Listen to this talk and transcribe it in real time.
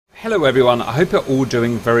Hello everyone, I hope you're all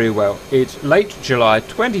doing very well. It's late July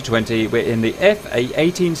 2020, we're in the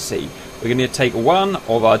FA-18C. We're going to take one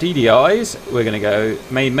of our DDIs, we're going to go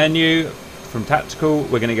main menu, from tactical,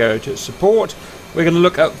 we're going to go to support. We're going to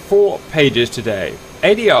look at 4 pages today.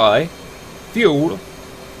 ADI, fuel,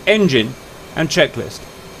 engine and checklist.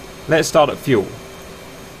 Let's start at fuel.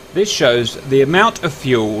 This shows the amount of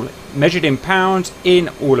fuel measured in pounds in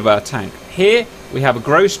all of our tank. Here we have a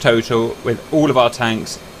gross total with all of our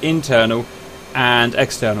tanks, internal and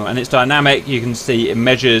external, and it's dynamic. You can see it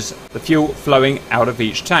measures the fuel flowing out of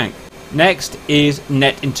each tank. Next is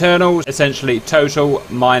net internal, essentially total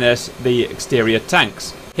minus the exterior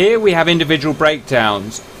tanks. Here we have individual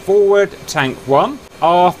breakdowns. Forward tank 1,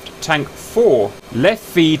 aft tank 4, left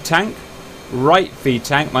feed tank, right feed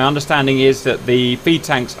tank. My understanding is that the feed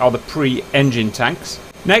tanks are the pre-engine tanks.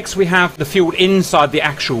 Next we have the fuel inside the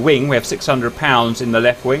actual wing. We have 600 pounds in the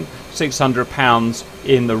left wing, 600 pounds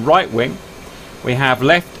in the right wing. We have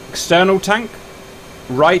left external tank,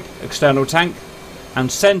 right external tank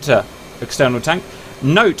and centre external tank.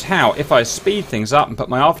 Note how if I speed things up and put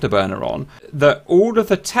my afterburner on, that all of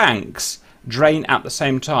the tanks drain at the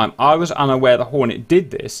same time. I was unaware the Hornet did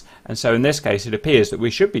this, and so in this case it appears that we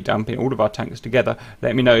should be dumping all of our tanks together.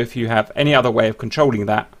 Let me know if you have any other way of controlling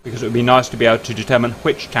that, because it would be nice to be able to determine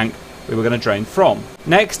which tank we were going to drain from.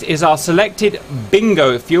 Next is our selected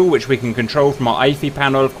bingo fuel, which we can control from our AFI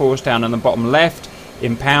panel, of course, down on the bottom left.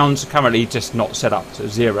 In pounds, currently just not set up, so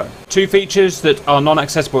 0. 2 features that are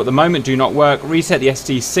non-accessible at the moment do not work. Reset the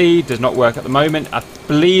STC does not work at the moment. I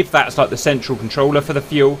believe that's like the central controller for the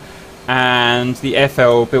fuel, and the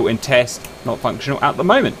FL built-in test not functional at the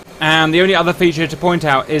moment. And the only other feature to point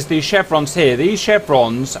out is the chevrons here. These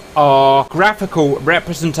chevrons are graphical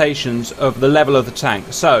representations of the level of the tank.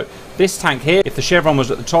 So this tank here, if the chevron was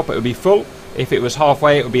at the top, it would be full. If it was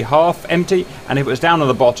halfway, it would be half empty, and if it was down on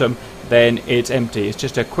the bottom, then it's empty. It's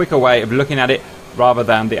just a quicker way of looking at it rather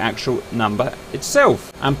than the actual number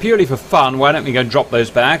itself. And purely for fun, why don't we go drop those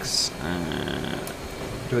bags?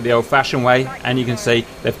 Do it the old-fashioned way, and you can see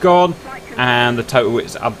they've gone and the total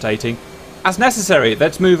is updating as necessary.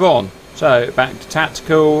 Let's move on. So back to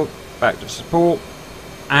tactical, back to support,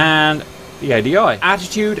 and the ADI.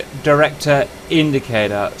 Attitude Director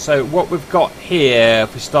Indicator. So what we've got here,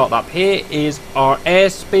 if we start up here, is our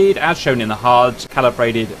airspeed as shown in the HUD,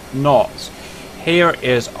 calibrated knots. Here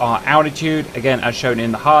is our altitude, again as shown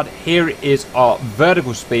in the HUD. Here is our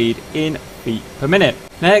vertical speed in feet per minute.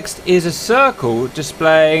 Next is a circle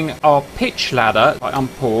displaying our pitch ladder. If I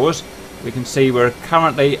unpause, we can see we're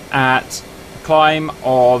currently at a climb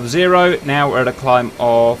of 0. Now we're at a climb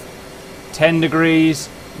of 10 degrees.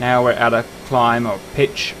 Now we're at a climb or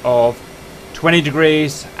pitch of 20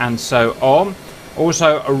 degrees and so on.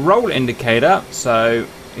 Also a roll indicator, so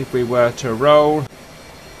if we were to roll,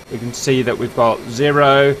 we can see that we've got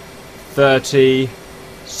 0, 30,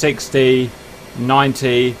 60,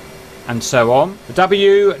 90 and so on. The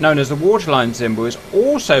W, known as the waterline symbol, is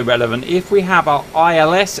also relevant if we have our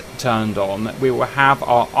ILS turned on. We will have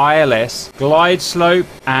our ILS glide slope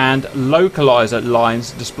and localizer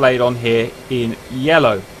lines displayed on here in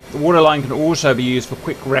yellow. The waterline can also be used for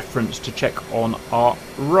quick reference to check on our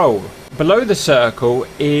roll. Below the circle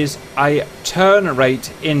is a turn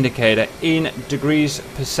rate indicator in degrees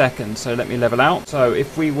per second. So let me level out. So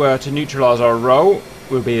if we were to neutralize our roll,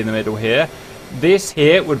 we'll be in the middle here. This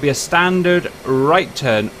here would be a standard right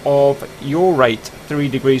turn of yaw rate 3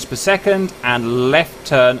 degrees per second and left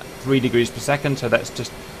turn 3 degrees per second. So let's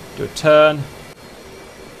just do a turn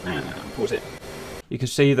and pause it. You can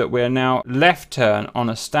see that we're now left turn on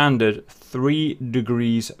a standard 3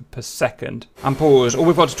 degrees per second. And pause. All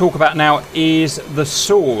we've got to talk about now is the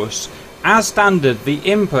source. As standard, the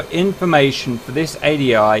input information for this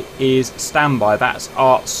ADI is standby. That's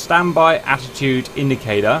our standby attitude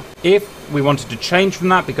indicator. If we wanted to change from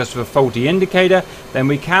that because of a faulty indicator, then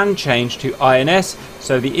we can change to INS.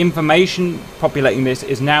 So the information populating this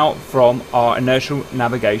is now from our inertial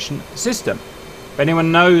navigation system. If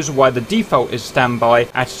anyone knows why the default is standby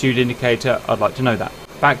attitude indicator, I'd like to know that.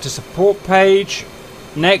 Back to support page.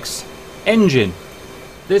 Next, engine.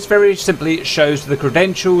 This very simply shows the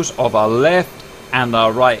credentials of our left and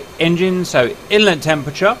our right engine. So inlet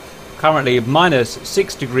temperature, currently minus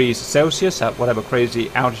 6 degrees Celsius at whatever crazy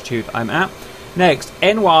altitude I'm at. Next,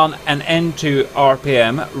 N1 and N2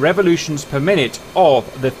 RPM, revolutions per minute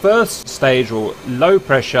of the first stage or low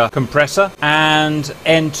pressure compressor, and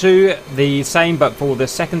N2 the same but for the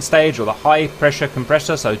second stage or the high pressure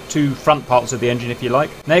compressor, so 2 front parts of the engine if you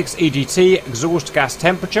like. Next, EGT, exhaust gas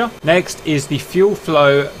temperature. Next is the fuel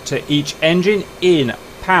flow to each engine in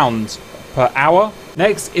pounds per hour.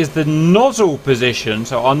 Next is the nozzle position,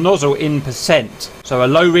 so our nozzle in percent. So a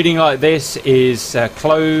low reading like this is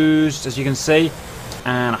closed, as you can see,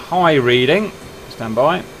 and a high reading, stand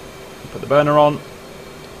by, put the burner on,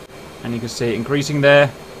 and you can see it increasing there.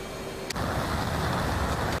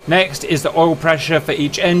 Next is the oil pressure for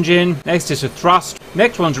each engine. Next is the thrust.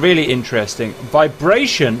 Next one's really interesting.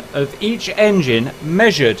 Vibration of each engine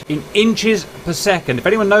measured in inches per second. If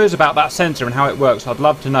anyone knows about that sensor and how it works, I'd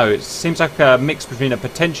love to know. It seems like a mix between a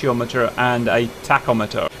potentiometer and a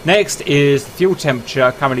tachometer. Next is the fuel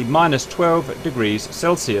temperature, currently minus 12 degrees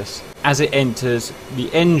Celsius as it enters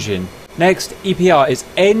the engine. Next, EPR is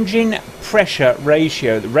engine pressure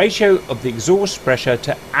ratio, the ratio of the exhaust pressure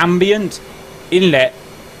to ambient inlet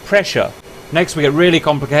pressure. Next we get really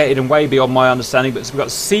complicated and way beyond my understanding, but we've got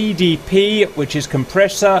CDP, which is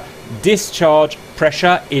compressor discharge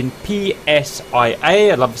pressure in PSIA.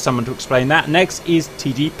 I'd love for someone to explain that. Next is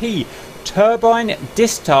TDP, turbine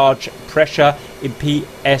discharge pressure in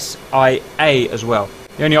PSIA as well.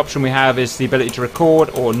 The only option we have is the ability to record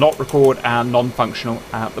or not record, and non-functional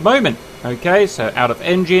at the moment. Okay, so out of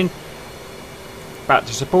engine, back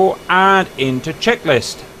to support, and into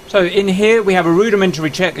checklist. So in here we have a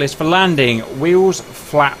rudimentary checklist for landing: wheels,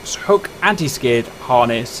 flaps, hook, anti-skid,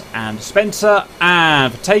 harness and dispenser.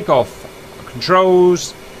 And for takeoff,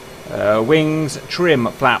 controls, wings, trim,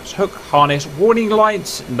 flaps, hook, harness, warning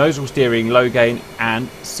lights, nozzle steering, low gain and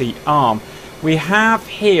C-arm. We have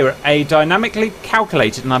here a dynamically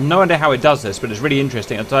calculated, and I have no idea how it does this, but it's really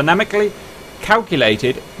interesting, a dynamically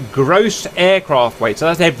calculated gross aircraft weight. So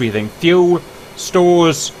that's everything: fuel,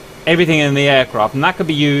 stores, everything in the aircraft, and that could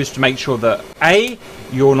be used to make sure that A,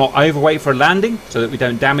 you're not overweight for a landing, so that we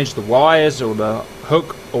don't damage the wires or the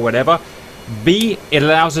hook or whatever. B, it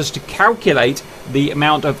allows us to calculate the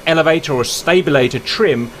amount of elevator or stabilator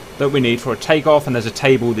trim that we need for a takeoff, and there's a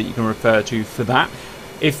table that you can refer to for that.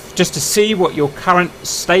 If just to see what your current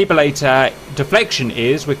stabilator deflection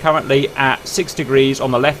is, we're currently at 6 degrees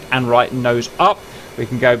on the left and right nose up. We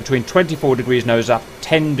can go between 24 degrees nose up,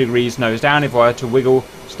 10 degrees nose down. If I were to wiggle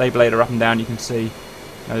stabilator up and down, you can see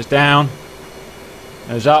nose down,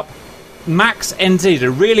 nose up. Max NZ is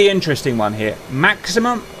a really interesting one here.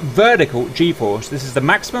 Maximum vertical G-force. This is the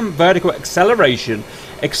maximum vertical acceleration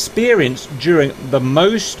experienced during the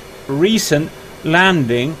most recent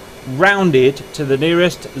landing, rounded to the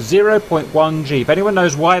nearest 0.1 G. If anyone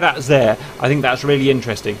knows why that's there, I think that's really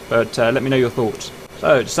interesting, but let me know your thoughts.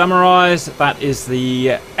 So to summarise, that is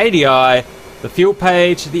the ADI, the fuel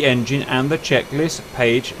page, the engine and the checklist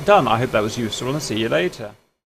page done. I hope that was useful, and see you later.